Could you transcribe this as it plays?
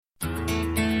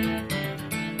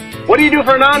What do you do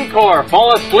for an encore?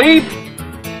 Fall asleep?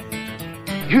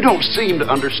 You don't seem to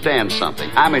understand something.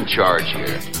 I'm in charge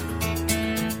here.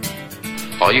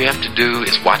 All you have to do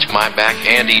is watch my back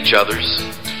and each other's.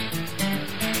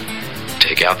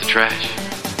 Take out the trash.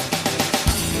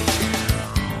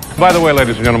 By the way,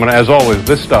 ladies and gentlemen, as always,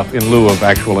 this stuff in lieu of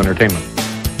actual entertainment.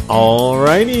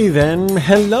 Alrighty then,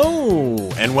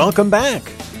 hello, and welcome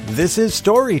back. This is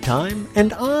Story Time,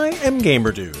 and I am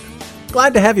Gamer Dude.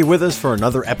 Glad to have you with us for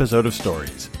another episode of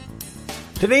Stories.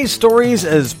 Today's stories,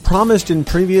 as promised in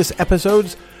previous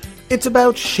episodes, it's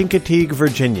about Chincoteague,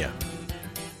 Virginia.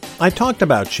 I talked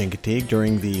about Chincoteague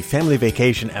during the family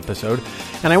vacation episode,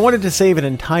 and I wanted to save an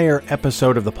entire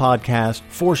episode of the podcast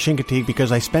for Chincoteague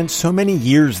because I spent so many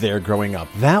years there growing up.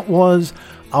 That was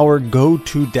our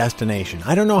go-to destination.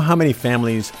 I don't know how many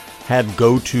families had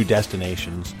go-to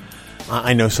destinations.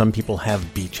 I know some people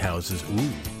have beach houses. Ooh,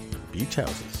 beach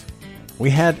houses. We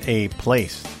had a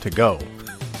place to go,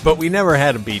 but we never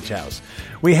had a beach house.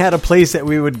 We had a place that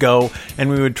we would go, and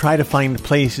we would try to find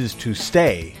places to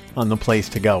stay on the place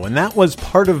to go. And that was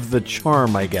part of the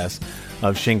charm, I guess,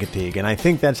 of Chincoteague. And I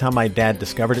think that's how my dad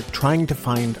discovered it, trying to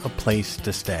find a place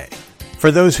to stay.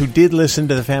 For those who did listen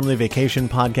to the Family Vacation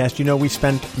podcast, you know we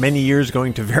spent many years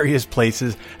going to various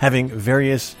places, having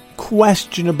various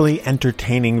questionably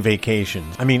entertaining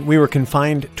vacations. I mean, we were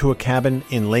confined to a cabin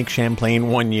in Lake Champlain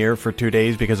one year for 2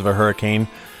 days because of a hurricane.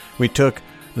 We took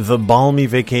the balmy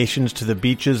vacations to the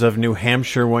beaches of New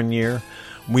Hampshire one year.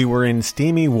 We were in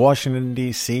steamy Washington,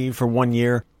 D.C. for 1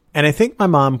 year. And I think my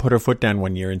mom put her foot down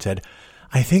one year and said,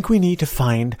 I think we need to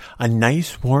find a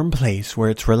nice warm place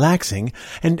where it's relaxing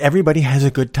and everybody has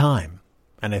a good time.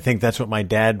 And I think that's what my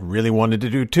dad really wanted to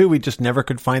do too. We just never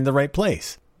could find the right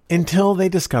place. Until they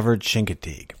discovered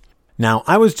Chincoteague. Now,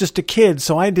 I was just a kid,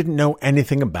 so I didn't know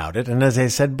anything about it. And as I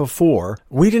said before,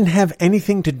 we didn't have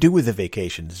anything to do with the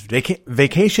vacations.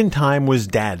 Vacation time was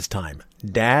Dad's time.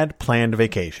 Dad planned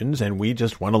vacations, and we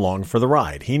just went along for the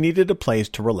ride. He needed a place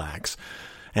to relax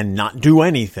and not do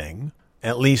anything,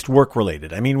 at least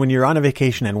work-related. I mean, when you're on a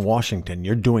vacation in Washington,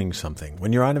 you're doing something.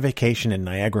 When you're on a vacation in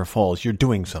Niagara Falls, you're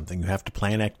doing something. You have to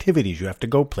plan activities. You have to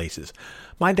go places.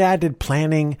 My dad did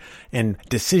planning and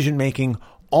decision-making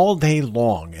all day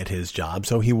long at his job,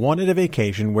 so he wanted a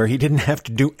vacation where he didn't have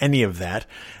to do any of that,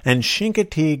 and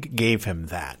Chincoteague gave him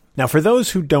that. Now, for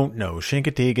those who don't know,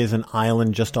 Chincoteague is an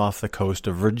island just off the coast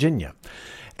of Virginia,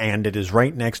 and it is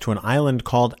right next to an island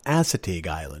called Assateague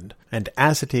Island. And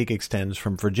Assateague extends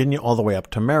from Virginia all the way up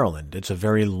to Maryland. It's a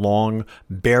very long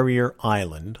barrier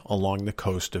island along the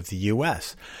coast of the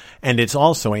U.S. And it's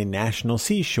also a national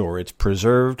seashore. It's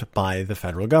preserved by the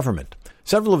federal government.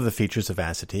 Several of the features of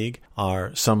Assateague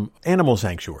are some animal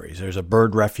sanctuaries. There's a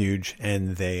bird refuge,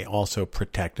 and they also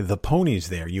protect the ponies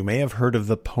there. You may have heard of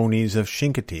the ponies of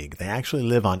Chincoteague. They actually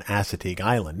live on Assateague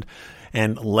Island.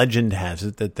 And legend has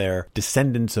it that they're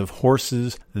descendants of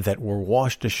horses that were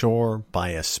washed ashore by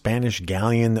a Spanish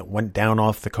galleon that went down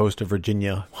off the coast of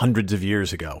Virginia hundreds of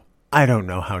years ago. I don't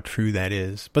know how true that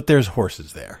is, but there's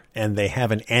horses there. And they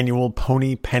have an annual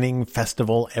pony penning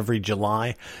festival every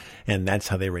July. And that's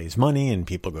how they raise money. And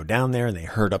people go down there and they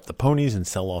herd up the ponies and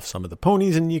sell off some of the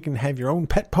ponies. And you can have your own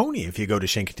pet pony if you go to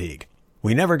Chincoteague.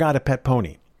 We never got a pet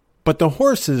pony. But the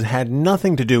horses had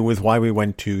nothing to do with why we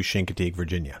went to Chincoteague,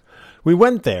 Virginia. We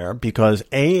went there because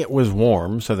A, it was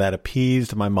warm, so that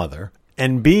appeased my mother,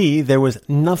 and B, there was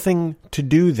nothing to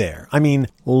do there. I mean,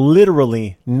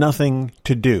 literally nothing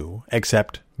to do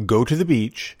except go to the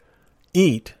beach,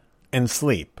 eat, and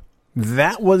sleep.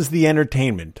 That was the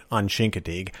entertainment on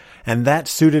Chincoteague, and that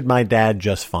suited my dad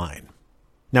just fine.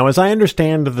 Now, as I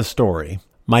understand the story,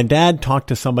 my dad talked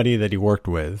to somebody that he worked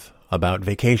with about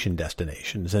vacation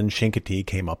destinations, and Chincoteague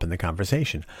came up in the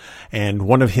conversation. And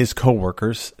one of his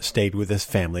coworkers stayed with his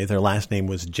family. Their last name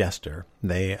was Jester.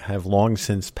 They have long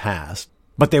since passed,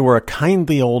 but they were a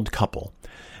kindly old couple,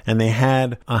 and they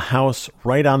had a house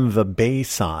right on the bay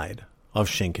side of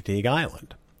Chincoteague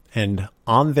Island. And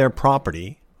on their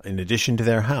property, in addition to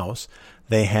their house,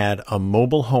 they had a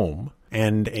mobile home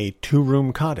and a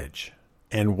 2-room cottage.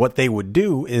 And what they would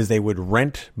do is they would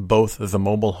rent both the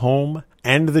mobile home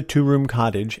and the 2-room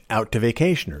cottage out to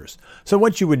vacationers. So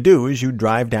what you would do is you'd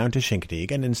drive down to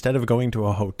Chincoteague, and instead of going to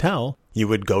a hotel, you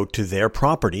would go to their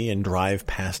property and drive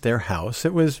past their house.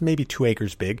 It was maybe 2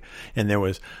 acres big, and there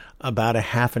was about a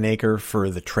half an acre for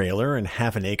the trailer and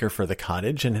half an acre for the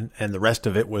cottage, and the rest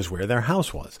of it was where their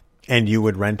house was. And you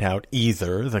would rent out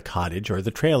either the cottage or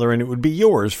the trailer, and it would be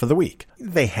yours for the week.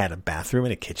 They had a bathroom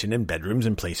and a kitchen and bedrooms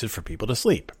and places for people to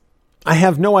sleep. I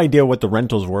have no idea what the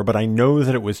rentals were, but I know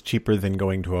that it was cheaper than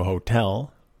going to a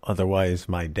hotel. Otherwise,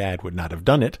 my dad would not have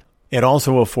done it. It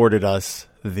also afforded us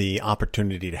the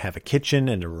opportunity to have a kitchen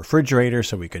and a refrigerator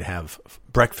so we could have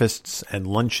breakfasts and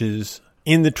lunches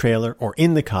in the trailer or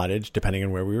in the cottage, depending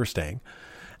on where we were staying.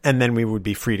 And then we would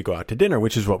be free to go out to dinner,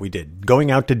 which is what we did.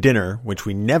 Going out to dinner, which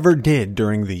we never did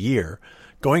during the year,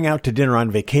 going out to dinner on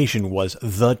vacation was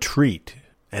the treat.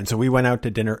 And so we went out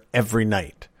to dinner every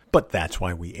night. But that's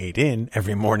why we ate in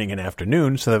every morning and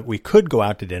afternoon so that we could go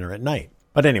out to dinner at night.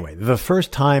 But anyway, the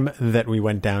first time that we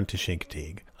went down to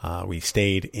Chincoteague, we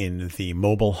stayed in the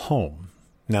mobile home.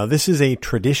 Now, this is a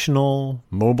traditional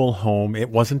mobile home. It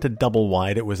wasn't a double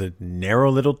wide. It was a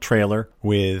narrow little trailer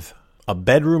with a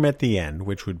bedroom at the end,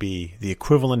 which would be the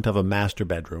equivalent of a master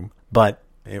bedroom, but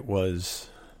it was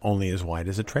only as wide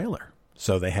as a trailer.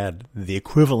 So they had the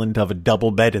equivalent of a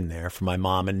double bed in there for my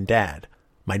mom and dad.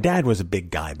 My dad was a big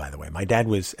guy, by the way. My dad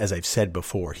was, as I've said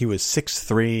before, he was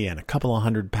 6'3" and a couple of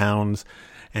 100 pounds,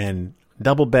 and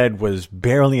double bed was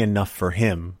barely enough for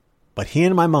him, but he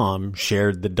and my mom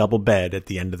shared the double bed at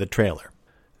the end of the trailer.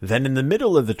 Then in the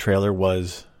middle of the trailer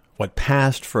was what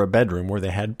passed for a bedroom where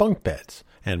they had bunk beds,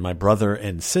 and my brother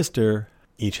and sister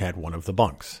each had one of the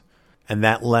bunks. And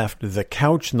that left the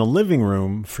couch in the living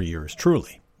room for yours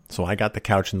truly. So I got the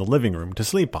couch in the living room to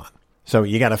sleep on. So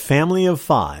you got a family of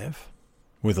 5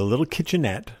 with a little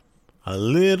kitchenette, a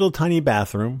little tiny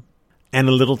bathroom, and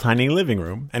a little tiny living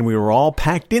room, and we were all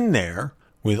packed in there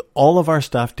with all of our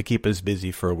stuff to keep us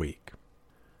busy for a week.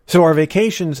 So our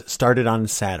vacations started on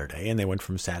Saturday, and they went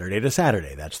from Saturday to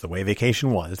Saturday. That's the way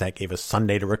vacation was. That gave us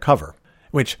Sunday to recover,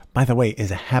 which, by the way,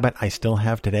 is a habit I still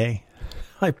have today.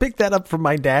 I picked that up from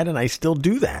my dad, and I still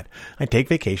do that. I take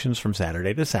vacations from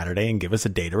Saturday to Saturday and give us a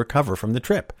day to recover from the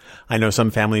trip. I know some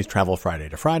families travel Friday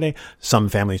to Friday. Some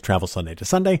families travel Sunday to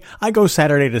Sunday. I go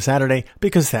Saturday to Saturday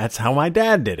because that's how my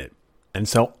dad did it. And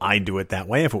so I do it that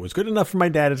way. If it was good enough for my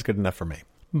dad, it's good enough for me.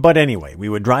 But anyway, we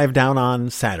would drive down on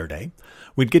Saturday.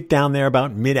 We'd get down there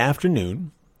about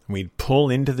mid-afternoon. We'd pull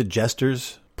into the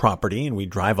Jester's property, and we'd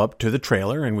drive up to the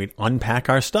trailer, and we'd unpack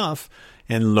our stuff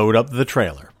and load up the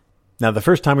trailer. Now, the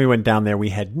first time we went down there, we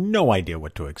had no idea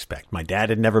what to expect. My dad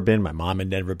had never been. My mom had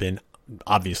never been.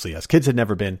 Obviously, us kids had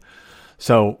never been.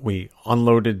 So we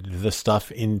unloaded the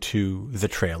stuff into the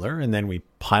trailer, and then we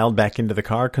piled back into the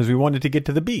car because we wanted to get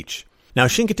to the beach. Now,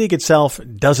 Chincoteague itself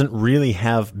doesn't really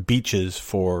have beaches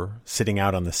for sitting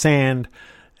out on the sand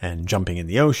and jumping in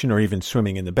the ocean or even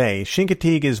swimming in the bay.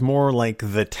 Chincoteague is more like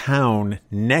the town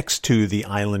next to the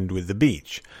island with the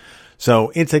beach.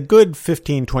 So it's a good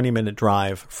 15-20 minute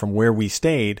drive from where we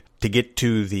stayed to get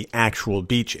to the actual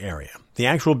beach area. The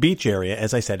actual beach area,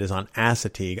 as I said, is on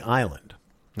Assateague Island.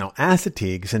 Now,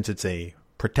 Assateague, since it's a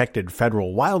protected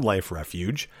federal wildlife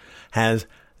refuge, has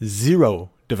 0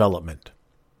 development.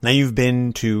 Now, you've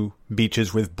been to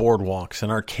beaches with boardwalks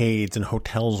and arcades and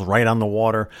hotels right on the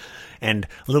water and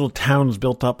little towns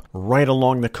built up right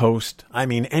along the coast. I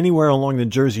mean, anywhere along the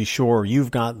Jersey Shore,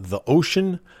 you've got the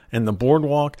ocean and the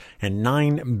boardwalk and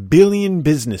 9 billion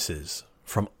businesses,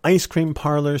 from ice cream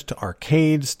parlors to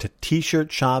arcades to t-shirt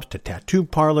shops to tattoo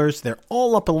parlors. They're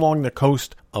all up along the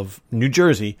coast of New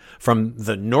Jersey, from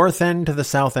the north end to the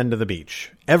south end of the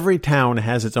beach. Every town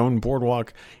has its own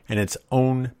boardwalk and its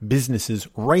own businesses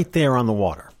right there on the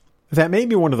water. That may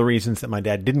be one of the reasons that my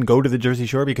dad didn't go to the Jersey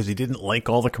Shore, because he didn't like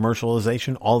all the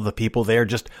commercialization, all the people there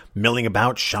just milling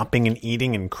about, shopping and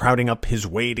eating and crowding up his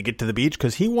way to get to the beach,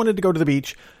 because he wanted to go to the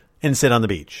beach and sit on the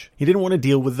beach. He didn't want to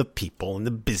deal with the people and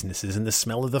the businesses and the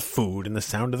smell of the food and the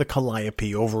sound of the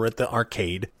calliope over at the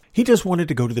arcade. He just wanted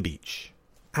to go to the beach.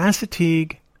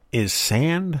 Assateague is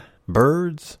sand,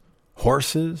 birds,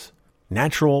 horses,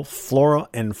 natural flora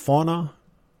and fauna,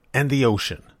 and the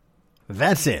ocean.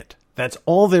 That's it. That's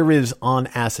all there is on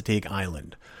Assateague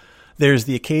Island. There's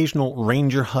the occasional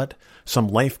ranger hut, some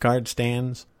lifeguard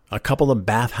stands, a couple of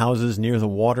bathhouses near the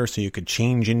water so you could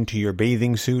change into your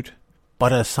bathing suit.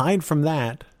 But aside from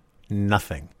that,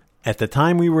 nothing. At the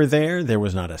time we were there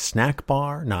was not a snack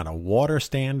bar, not a water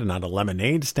stand, not a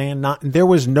lemonade stand. There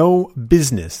was no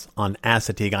business on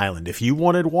Assateague Island. If you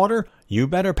wanted water, you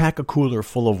better pack a cooler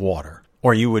full of water,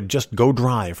 or you would just go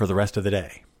dry for the rest of the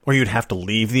day. Or you'd have to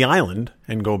leave the island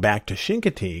and go back to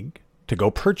Chincoteague to go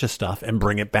purchase stuff and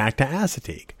bring it back to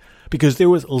Assateague, because there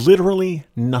was literally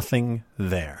nothing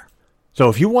there. So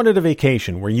if you wanted a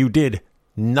vacation where you did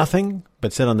nothing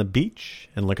but sit on the beach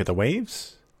and look at the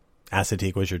waves,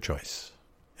 Assateague was your choice.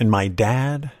 And my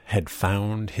dad had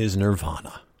found his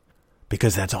nirvana,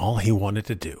 because that's all he wanted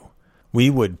to do.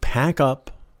 We would pack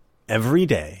up every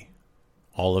day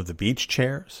all of the beach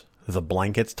chairs, the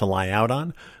blankets to lie out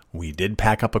on. We did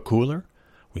pack up a cooler.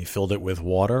 We filled it with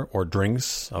water or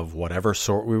drinks of whatever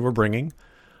sort we were bringing,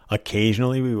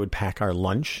 Occasionally, we would pack our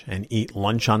lunch and eat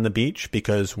lunch on the beach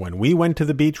because when we went to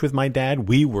the beach with my dad,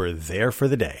 we were there for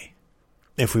the day.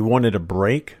 If we wanted a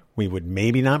break, we would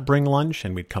maybe not bring lunch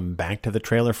and we'd come back to the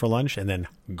trailer for lunch and then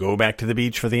go back to the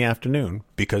beach for the afternoon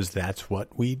because that's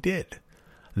what we did.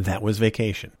 That was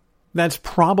vacation. That's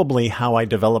probably how I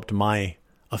developed my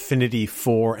affinity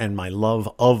for and my love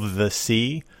of the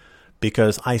sea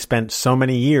because I spent so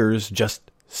many years just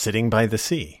sitting by the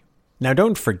sea. Now,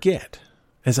 don't forget,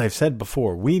 as I've said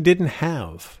before, we didn't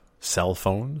have cell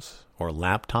phones or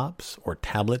laptops or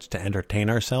tablets to entertain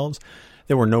ourselves.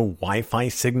 There were no Wi-Fi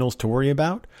signals to worry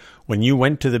about. When you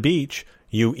went to the beach,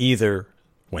 you either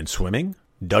went swimming,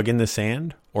 dug in the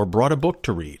sand, or brought a book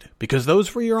to read, because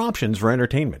those were your options for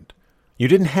entertainment. You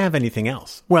didn't have anything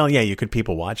else. Well, yeah, you could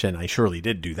people watch, and I surely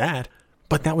did do that,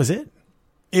 but that was it.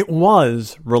 It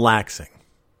was relaxing.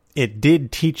 It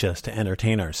did teach us to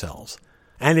entertain ourselves.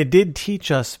 And it did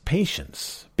teach us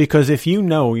patience, because if you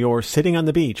know you're sitting on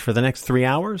the beach for the next 3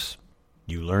 hours,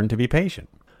 you learn to be patient,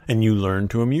 and you learn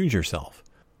to amuse yourself.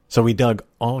 So we dug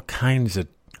all kinds of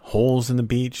holes in the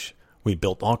beach. We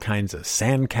built all kinds of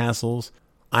sand castles.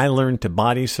 I learned to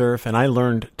body surf, and I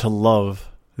learned to love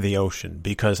the ocean,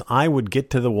 because I would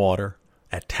get to the water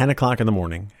at 10 o'clock in the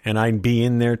morning, and I'd be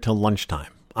in there till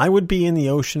lunchtime. I would be in the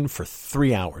ocean for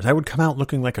 3 hours. I would come out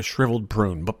looking like a shriveled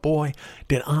prune, but boy,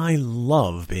 did I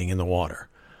love being in the water.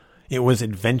 It was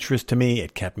adventurous to me.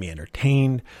 It kept me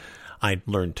entertained. I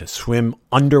learned to swim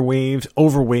under waves,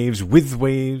 over waves, with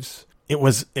waves. It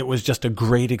was just a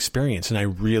great experience, and I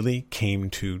really came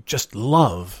to just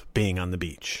love being on the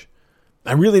beach.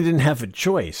 I really didn't have a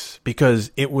choice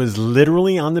because it was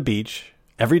literally on the beach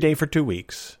every day for 2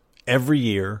 weeks, every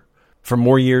year, for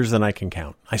more years than I can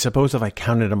count. I suppose if I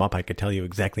counted them up, I could tell you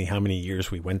exactly how many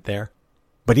years we went there.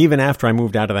 But even after I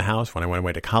moved out of the house, when I went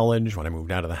away to college, when I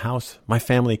moved out of the house, my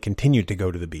family continued to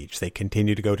go to the beach. They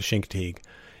continued to go to Chincoteague.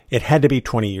 It had to be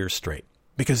 20 years straight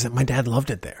because my dad loved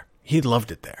it there. He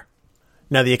loved it there.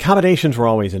 Now, the accommodations were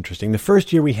always interesting. The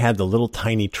first year we had the little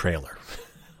tiny trailer,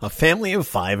 a family of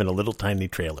 5 in a little tiny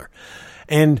trailer.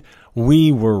 And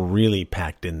we were really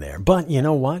packed in there. But you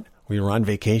know what? We were on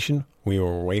vacation. We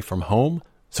were away from home,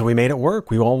 so we made it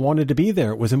work. We all wanted to be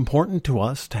there. It was important to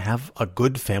us to have a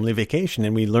good family vacation,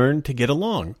 and we learned to get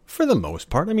along for the most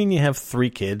part. I mean, you have 3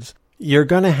 kids. You're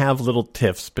going to have little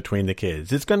tiffs between the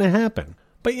kids. It's going to happen.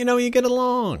 But you get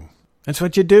along. That's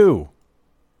what you do.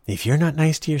 If you're not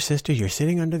nice to your sister, you're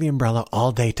sitting under the umbrella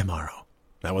all day tomorrow.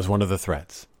 That was one of the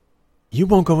threats. You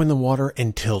won't go in the water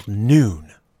until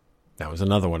noon. That was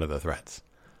another one of the threats.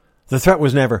 The threat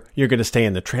was never, you're going to stay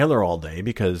in the trailer all day,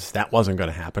 because that wasn't going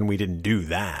to happen. We didn't do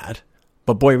that.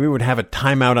 But boy, we would have a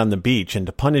timeout on the beach, and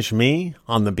to punish me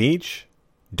on the beach,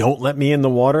 don't let me in the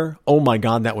water. Oh my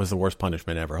God, that was the worst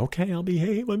punishment ever. Okay, I'll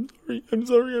behave. I'm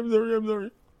sorry.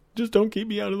 Just don't keep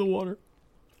me out of the water.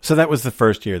 So that was the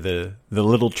first year, the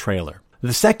little trailer.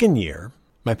 The second year,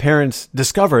 my parents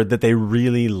discovered that they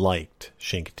really liked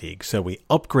Chincoteague, so we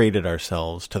upgraded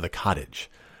ourselves to the cottage.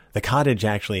 The cottage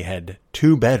actually had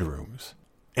 2 bedrooms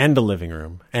and a living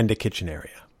room and a kitchen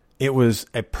area. It was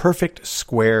a perfect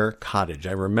square cottage.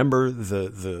 I remember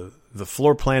the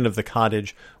floor plan of the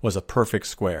cottage was a perfect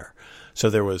square. So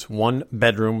there was 1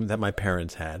 bedroom that my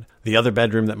parents had, the other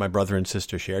bedroom that my brother and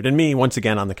sister shared, and me, once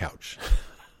again, on the couch.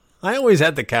 I always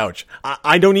had the couch.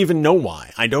 I don't even know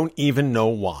why. I don't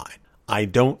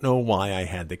know why I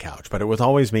had the couch, but it was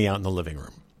always me out in the living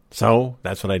room. So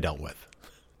that's what I dealt with.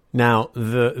 Now,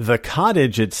 the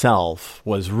cottage itself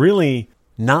was really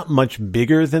not much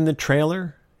bigger than the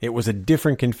trailer. It was a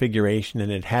different configuration,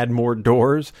 and it had more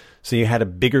doors, so you had a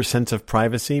bigger sense of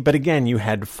privacy. But again, you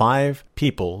had 5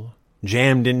 people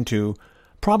jammed into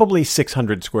probably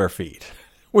 600 square feet,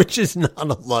 which is not a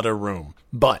lot of room.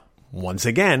 But once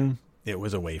again, it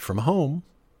was away from home,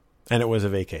 and it was a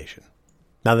vacation.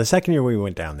 Now, the second year we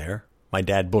went down there, my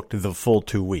dad booked the full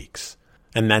 2 weeks.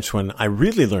 And that's when I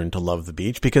really learned to love the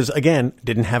beach because, again,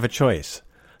 didn't have a choice.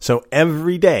 So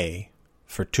every day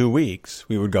for 2 weeks,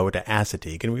 we would go to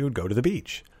Assateague and we would go to the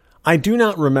beach. I do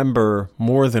not remember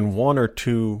more than 1 or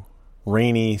 2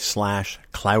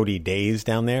 rainy/cloudy days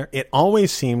down there. It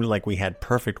always seemed like we had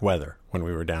perfect weather when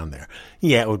we were down there.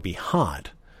 Yeah, it would be hot,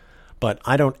 but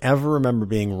I don't ever remember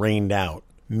being rained out.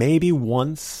 Maybe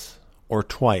once or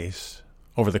twice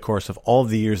over the course of all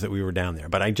the years that we were down there.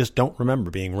 But I just don't remember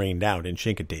being rained out in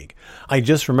Chincoteague. I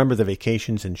just remember the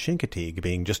vacations in Chincoteague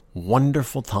being just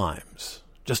wonderful times.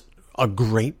 Just a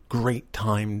great, great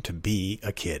time to be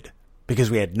a kid. Because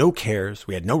we had no cares,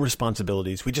 we had no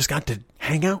responsibilities, we just got to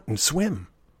hang out and swim.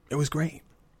 It was great.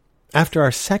 After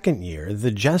our second year,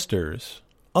 the Jesters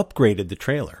upgraded the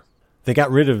trailer. They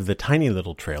got rid of the tiny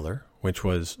little trailer, which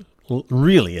was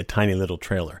really a tiny little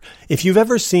trailer. If you've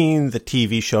ever seen the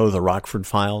TV show The Rockford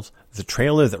Files, the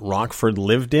trailer that Rockford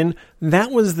lived in,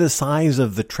 that was the size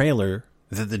of the trailer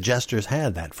that the Jesters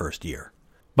had that first year.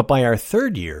 But by our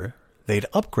third year, they'd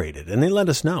upgraded, and they let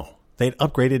us know. They'd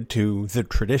upgraded to the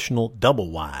traditional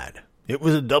double wide. It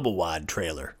was a double wide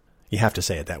trailer. You have to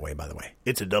say it that way, by the way.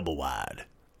 It's a double wide.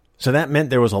 So that meant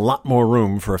there was a lot more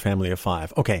room for a family of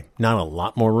 5. Okay, not a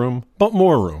lot more room, but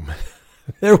more room.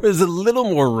 There was a little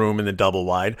more room in the double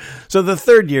wide. So the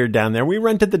third year down there, we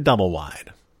rented the double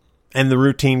wide. And the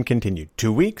routine continued.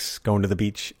 2 weeks, going to the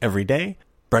beach every day,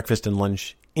 breakfast and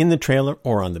lunch in the trailer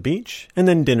or on the beach, and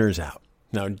then dinners out.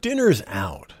 Now, dinners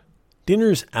out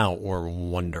were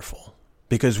wonderful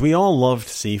because we all loved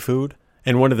seafood.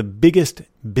 And one of the biggest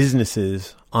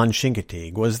businesses on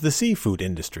Chincoteague was the seafood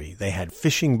industry. They had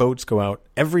fishing boats go out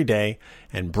every day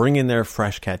and bring in their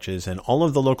fresh catches, and all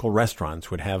of the local restaurants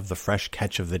would have the fresh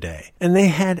catch of the day. And they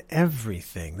had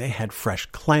everything. They had fresh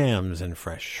clams and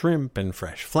fresh shrimp and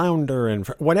fresh flounder and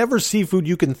whatever seafood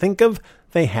you can think of,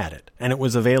 they had it. And it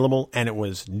was available, and it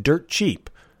was dirt cheap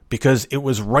because it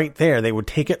was right there. They would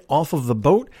take it off of the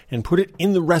boat and put it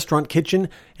in the restaurant kitchen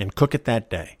and cook it that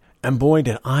day. And boy,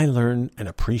 did I learn an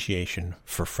appreciation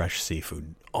for fresh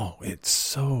seafood. Oh, it's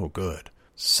so good.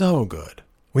 So good.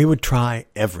 We would try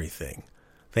everything.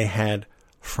 They had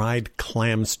fried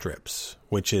clam strips,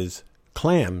 which is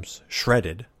clams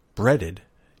shredded, breaded,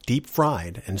 deep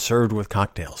fried, and served with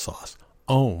cocktail sauce.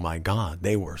 Oh my God,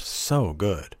 they were so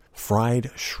good. Fried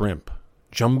shrimp,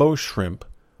 jumbo shrimp,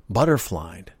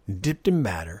 butterflied, dipped in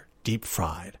batter, deep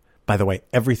fried. By the way,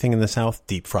 everything in the South,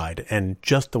 deep fried, and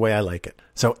just the way I like it.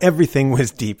 So everything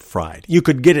was deep fried. You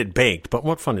could get it baked, but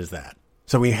what fun is that?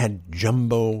 So we had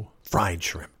jumbo fried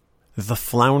shrimp. The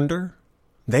flounder,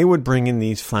 they would bring in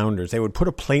these flounders. They would put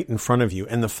a plate in front of you,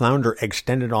 and the flounder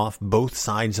extended off both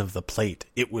sides of the plate.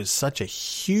 It was such a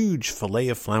huge fillet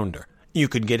of flounder. You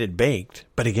could get it baked,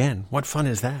 but again, what fun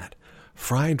is that?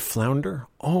 Fried flounder?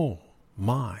 Oh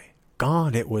my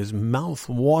God, it was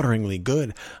mouth-wateringly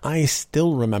good. I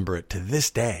still remember it to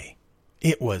this day.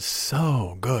 It was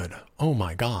so good. Oh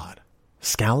my God.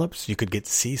 Scallops, you could get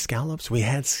sea scallops. We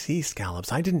had sea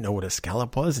scallops. I didn't know what a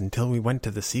scallop was until we went to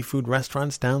the seafood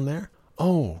restaurants down there.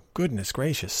 Oh, goodness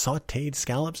gracious, sautéed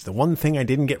scallops. The one thing I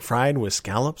didn't get fried was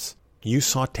scallops. You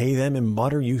sauté them in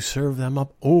butter, you serve them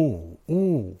up. Oh,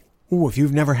 if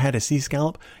you've never had a sea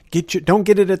scallop, don't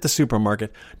get it at the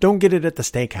supermarket. Don't get it at the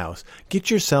steakhouse. Get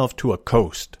yourself to a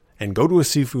coast and go to a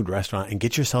seafood restaurant and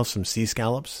get yourself some sea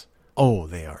scallops. Oh,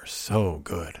 they are so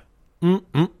good.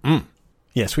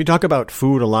 Yes, we talk about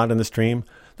food a lot in the stream.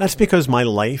 That's because my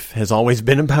life has always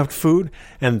been about food,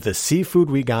 and the seafood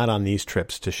we got on these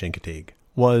trips to Chincoteague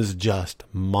was just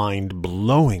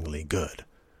mind-blowingly good.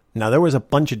 Now, there was a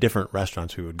bunch of different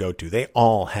restaurants we would go to. They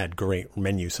all had great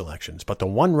menu selections, but the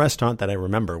one restaurant that I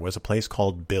remember was a place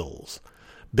called Bill's.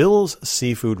 Bill's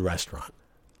Seafood Restaurant.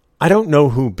 I don't know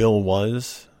who Bill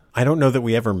was. I don't know that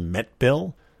we ever met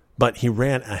Bill, but he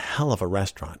ran a hell of a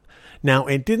restaurant. Now,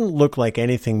 it didn't look like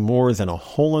anything more than a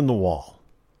hole in the wall.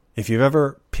 If you've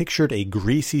ever pictured a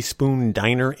Greasy Spoon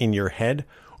diner in your head,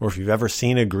 or if you've ever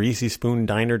seen a Greasy Spoon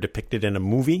diner depicted in a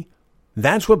movie,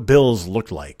 that's what Bill's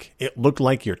looked like. It looked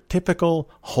like your typical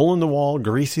hole-in-the-wall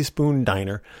Greasy Spoon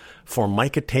diner,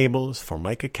 Formica tables,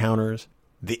 Formica counters.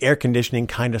 The air conditioning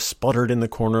kind of sputtered in the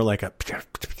corner like a...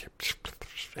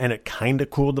 and it kind of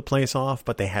cooled the place off,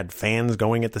 but they had fans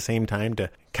going at the same time to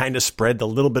kind of spread the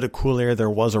little bit of cool air there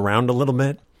was around a little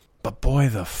bit. But boy,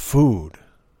 the food.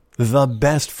 The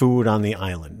best food on the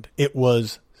island. It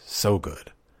was so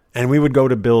good. And we would go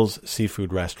to Bill's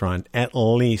Seafood Restaurant at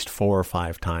least 4 or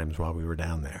 5 times while we were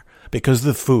down there because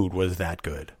the food was that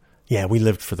good. Yeah, we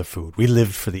lived for the food. We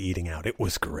lived for the eating out. It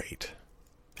was great.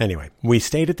 Anyway, we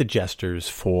stayed at the Jesters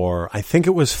for, I think it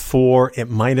was 4, it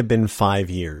might have been 5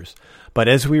 years. But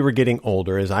as we were getting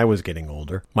older, as I was getting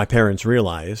older, my parents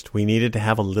realized we needed to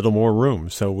have a little more room.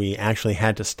 So we actually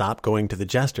had to stop going to the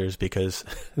Jesters because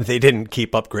they didn't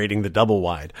keep upgrading the double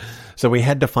wide. So we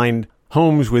had to find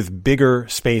homes with bigger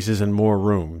spaces and more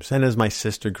rooms. And as my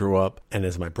sister grew up and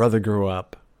as my brother grew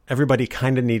up, everybody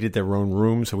kind of needed their own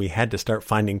room. So we had to start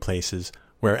finding places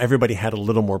where everybody had a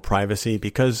little more privacy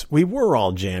because we were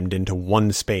all jammed into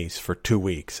one space for 2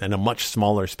 weeks and a much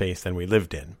smaller space than we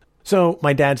lived in. So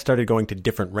my dad started going to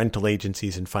different rental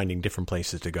agencies and finding different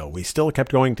places to go. We still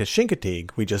kept going to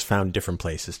Chincoteague. We just found different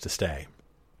places to stay.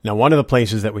 Now, one of the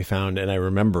places that we found, and I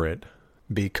remember it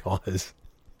because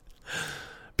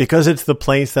it's the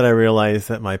place that I realized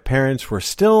that my parents were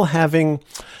still having,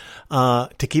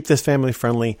 to keep this family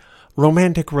friendly,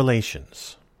 romantic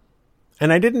relations.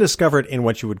 And I didn't discover it in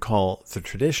what you would call the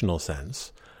traditional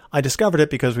sense. I discovered it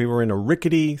because we were in a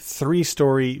rickety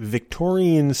 3-story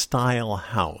Victorian-style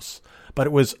house. But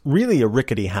it was really a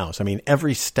rickety house. I mean,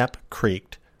 every step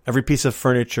creaked. Every piece of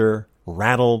furniture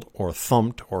rattled or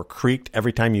thumped or creaked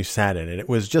every time you sat in it.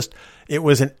 It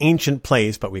was an ancient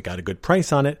place, but we got a good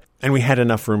price on it, and we had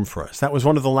enough room for us. That was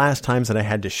one of the last times that I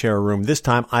had to share a room. This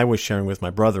time I was sharing with my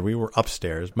brother. We were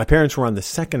upstairs. My parents were on the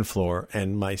second floor,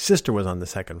 and my sister was on the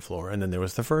second floor, and then there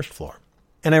was the first floor.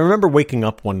 And I remember waking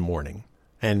up one morning,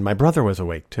 and my brother was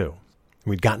awake too.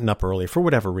 We'd gotten up early for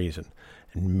whatever reason,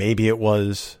 and maybe it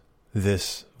was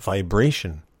this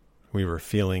vibration we were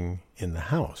feeling in the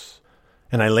house.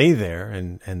 And I lay there,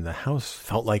 and the house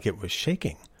felt like it was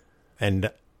shaking.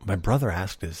 And my brother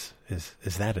asked, is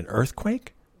that an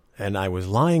earthquake? And I was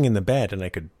lying in the bed, and I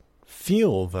could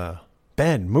feel the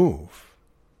bed move,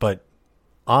 but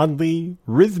oddly,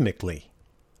 rhythmically.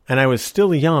 And I was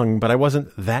still young, but I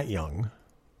wasn't that young.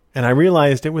 And I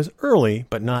realized it was early,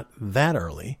 but not that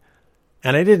early.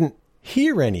 And I didn't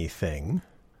hear anything.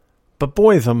 But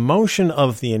boy, the motion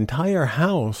of the entire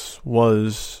house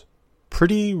was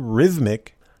pretty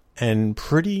rhythmic and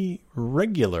pretty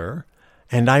regular,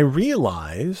 and I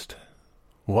realized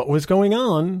what was going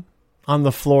on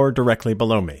the floor directly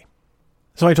below me.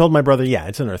 So I told my brother, yeah,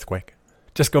 it's an earthquake.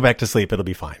 Just go back to sleep, it'll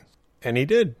be fine. And he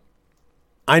did.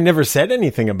 I never said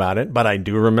anything about it, but I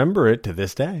do remember it to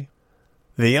this day.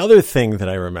 The other thing that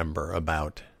I remember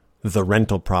about the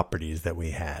rental properties that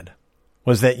we had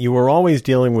was that you were always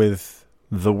dealing with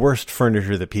the worst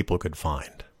furniture that people could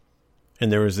find.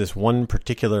 And there was this one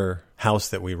particular house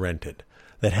that we rented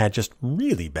that had just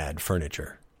really bad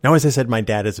furniture. Now, as I said, my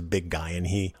dad is a big guy, and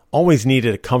he always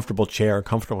needed a comfortable chair, a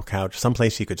comfortable couch,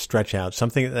 someplace he could stretch out,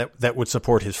 something that would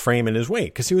support his frame and his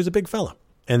weight, because he was a big fella.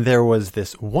 And there was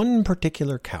this one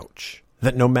particular couch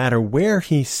that no matter where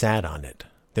he sat on it,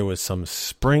 there was some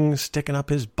spring sticking up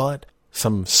his butt,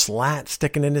 some slat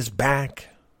sticking in his back,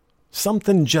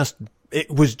 it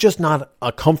was just not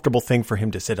a comfortable thing for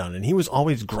him to sit on. And he was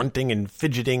always grunting and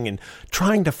fidgeting and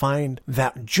trying to find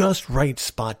that just right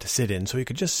spot to sit in so he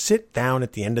could just sit down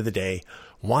at the end of the day,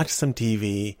 watch some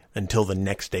TV until the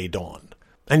next day dawned.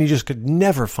 And he just could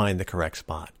never find the correct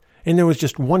spot. And there was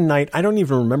just one night, I don't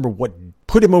even remember what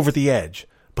put him over the edge,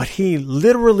 but he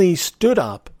literally stood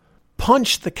up,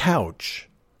 punched the couch,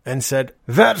 and said,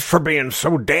 "That's for being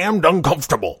so damned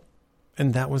uncomfortable."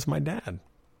 And that was my dad.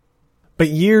 But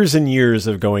years and years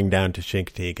of going down to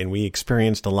Chincoteague, and we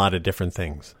experienced a lot of different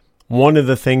things. One of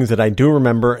the things that I do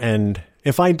remember, and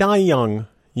if I die young,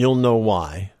 you'll know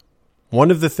why. One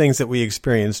of the things that we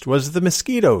experienced was the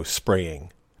mosquito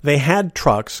spraying. They had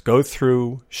trucks go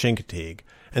through Chincoteague,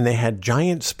 and they had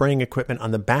giant spraying equipment on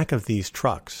the back of these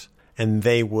trucks. And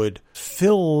they would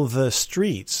fill the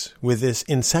streets with this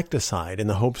insecticide in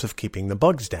the hopes of keeping the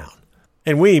bugs down.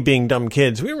 And we, being dumb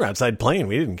kids, we were outside playing.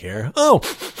 We didn't care.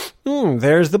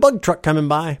 There's the bug truck coming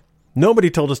by. Nobody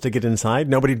told us to get inside.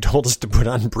 Nobody told us to put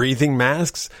on breathing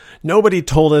masks. Nobody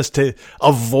told us to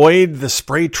avoid the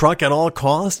spray truck at all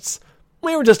costs.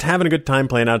 We were just having a good time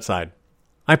playing outside.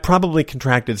 I probably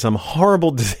contracted some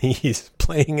horrible disease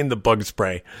playing in the bug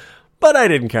spray, but I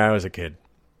didn't care. I was a kid.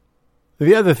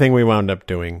 The other thing we wound up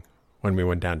doing when we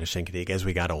went down to Chincoteague as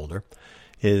we got older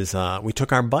is we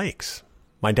took our bikes.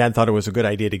 My dad thought it was a good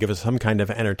idea to give us some kind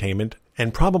of entertainment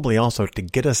and probably also to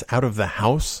get us out of the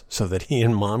house so that he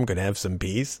and Mom could have some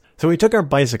peace. So we took our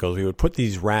bicycles. We would put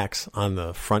these racks on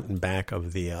the front and back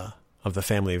of the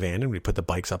family van, and we'd put the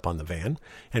bikes up on the van,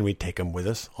 and we'd take them with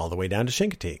us all the way down to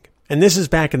Chincoteague. And this is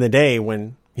back in the day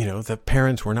when, the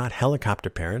parents were not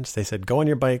helicopter parents. They said, go on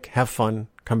your bike, have fun,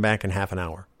 come back in half an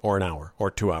hour or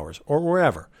 2 hours or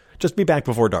wherever. Just be back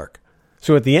before dark.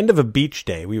 So at the end of a beach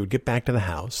day, we would get back to the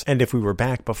house, and if we were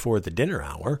back before the dinner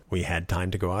hour, we had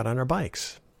time to go out on our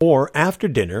bikes. Or after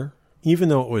dinner, even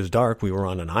though it was dark, we were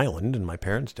on an island, and my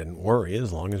parents didn't worry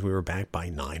as long as we were back by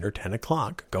 9 or 10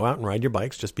 o'clock. Go out and ride your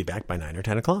bikes, just be back by 9 or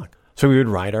 10 o'clock. So we would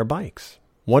ride our bikes.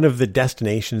 One of the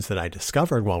destinations that I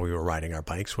discovered while we were riding our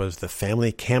bikes was the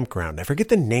family campground. I forget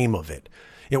the name of it.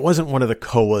 It wasn't one of the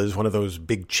Koas, one of those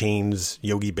big chains,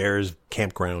 Yogi Bears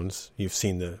campgrounds. You've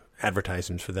seen the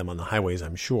advertisements for them on the highways,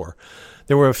 I'm sure.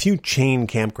 There were a few chain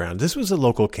campgrounds. This was a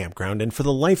local campground, and for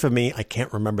the life of me, I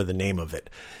can't remember the name of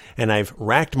it. And I've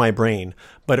racked my brain,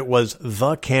 but it was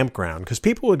the campground, because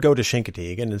people would go to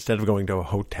Chincoteague, and instead of going to a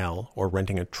hotel or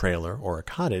renting a trailer or a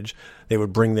cottage, they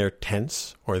would bring their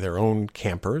tents or their own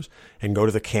campers and go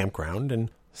to the campground and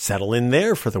settle in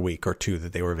there for the week or two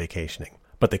that they were vacationing.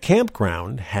 But the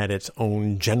campground had its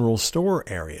own general store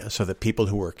area so that people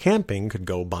who were camping could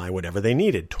go buy whatever they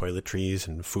needed, toiletries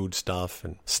and food stuff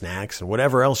and snacks and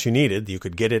whatever else you needed. You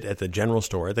could get it at the general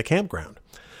store at the campground.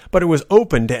 But it was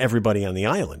open to everybody on the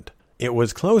island. It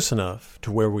was close enough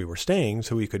to where we were staying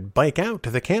so we could bike out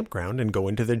to the campground and go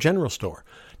into the general store.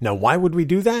 Now, why would we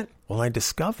do that? Well, I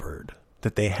discovered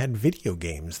that they had video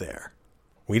games there.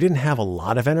 We didn't have a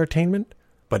lot of entertainment,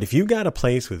 but if you got a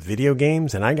place with video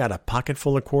games and I got a pocket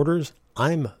full of quarters,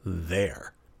 I'm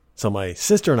there. So my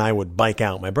sister and I would bike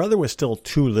out. My brother was still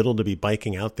too little to be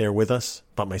biking out there with us,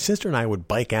 but my sister and I would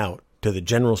bike out to the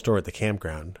general store at the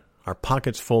campground, our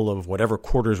pockets full of whatever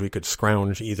quarters we could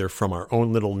scrounge either from our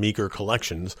own little meager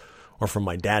collections or from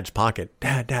my dad's pocket.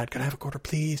 Dad, could I have a quarter,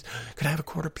 please? Could I have a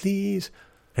quarter, please?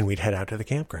 And we'd head out to the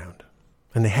campground.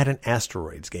 And they had an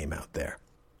asteroids game out there.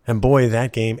 And boy,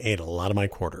 that game ate a lot of my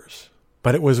quarters.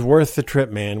 But it was worth the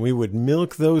trip, man. We would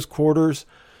milk those quarters,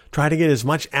 try to get as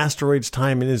much asteroids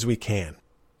time in as we can.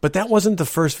 But that wasn't the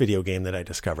first video game that I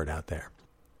discovered out there.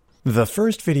 The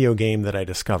first video game that I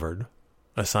discovered,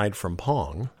 aside from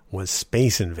Pong, was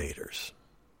Space Invaders.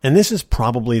 And this is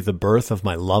probably the birth of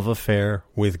my love affair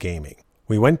with gaming.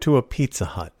 We went to a Pizza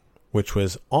Hut, which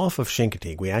was off of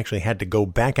Chincoteague. We actually had to go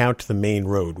back out to the main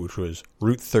road, which was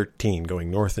Route 13, going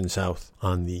north and south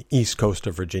on the east coast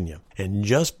of Virginia. And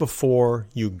just before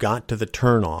you got to the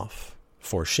turnoff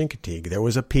for Chincoteague, there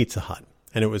was a Pizza Hut.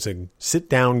 And it was a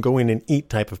sit-down, go in and eat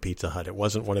type of Pizza Hut. It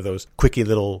wasn't one of those quickie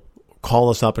little call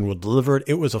us up and we'll deliver it.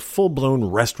 It was a full-blown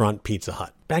restaurant Pizza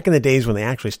Hut. Back in the days when they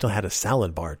actually still had a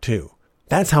salad bar, too.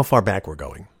 That's how far back we're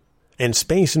going. And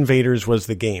Space Invaders was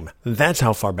the game. That's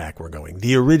how far back we're going.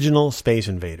 The original Space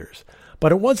Invaders.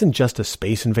 But it wasn't just a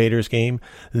Space Invaders game.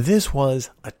 This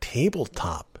was a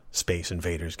tabletop Space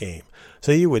Invaders game.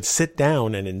 So you would sit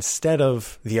down and instead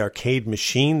of the arcade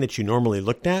machine that you normally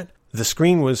looked at, the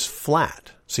screen was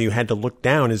flat. So you had to look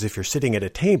down as if you're sitting at a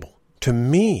table. To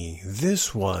me,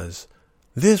 this was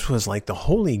like the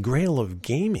holy grail of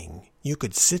gaming. You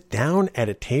could sit down at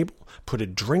a table, put a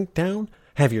drink down,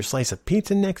 have your slice of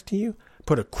pizza next to you,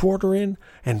 put a quarter in,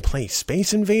 and play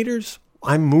Space Invaders?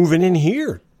 I'm moving in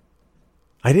here.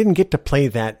 I didn't get to play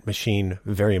that machine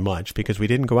very much because we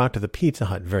didn't go out to the Pizza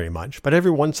Hut very much. But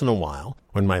every once in a while,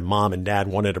 when my mom and dad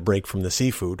wanted a break from the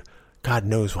seafood, God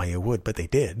knows why you would, but they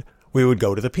did, we would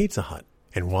go to the Pizza Hut.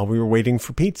 And while we were waiting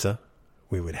for pizza,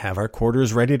 we would have our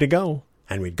quarters ready to go.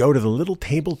 And we'd go to the little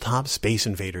tabletop Space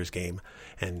Invaders game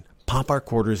and pop our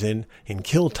quarters in and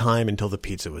kill time until the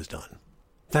pizza was done.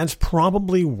 That's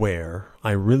probably where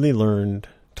I really learned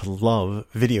to love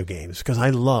video games, because I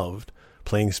loved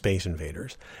playing Space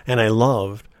Invaders, and I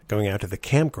loved going out to the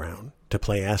campground to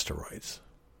play Asteroids.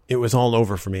 It was all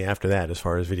over for me after that as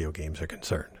far as video games are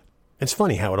concerned. It's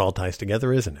funny how it all ties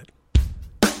together, isn't it?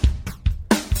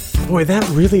 Boy, that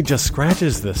really just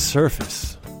scratches the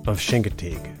surface of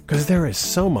Chincoteague, because there is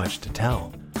so much to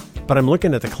tell. But I'm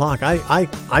looking at the clock.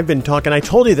 I've been talking. I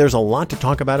told you there's a lot to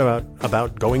talk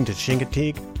about going to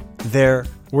Chincoteague. There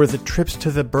were the trips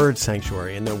to the bird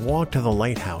sanctuary and the walk to the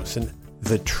lighthouse and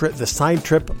the side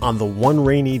trip on the one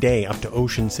rainy day up to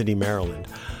Ocean City, Maryland.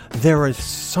 There is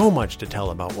so much to tell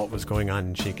about what was going on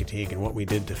in Chincoteague and what we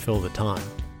did to fill the time.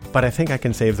 But I think I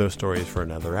can save those stories for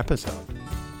another episode.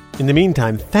 In the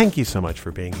meantime, thank you so much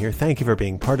for being here. Thank you for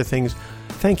being part of things.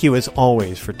 Thank you, as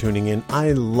always, for tuning in.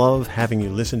 I love having you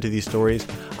listen to these stories.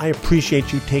 I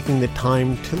appreciate you taking the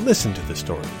time to listen to the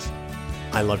stories.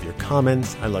 I love your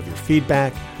comments. I love your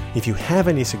feedback. If you have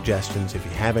any suggestions, if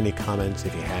you have any comments,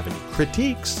 if you have any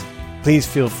critiques, please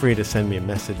feel free to send me a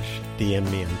message, DM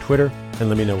me on Twitter, and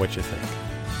let me know what you think.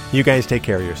 You guys take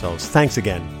care of yourselves. Thanks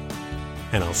again,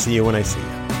 and I'll see you when I see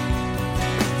you.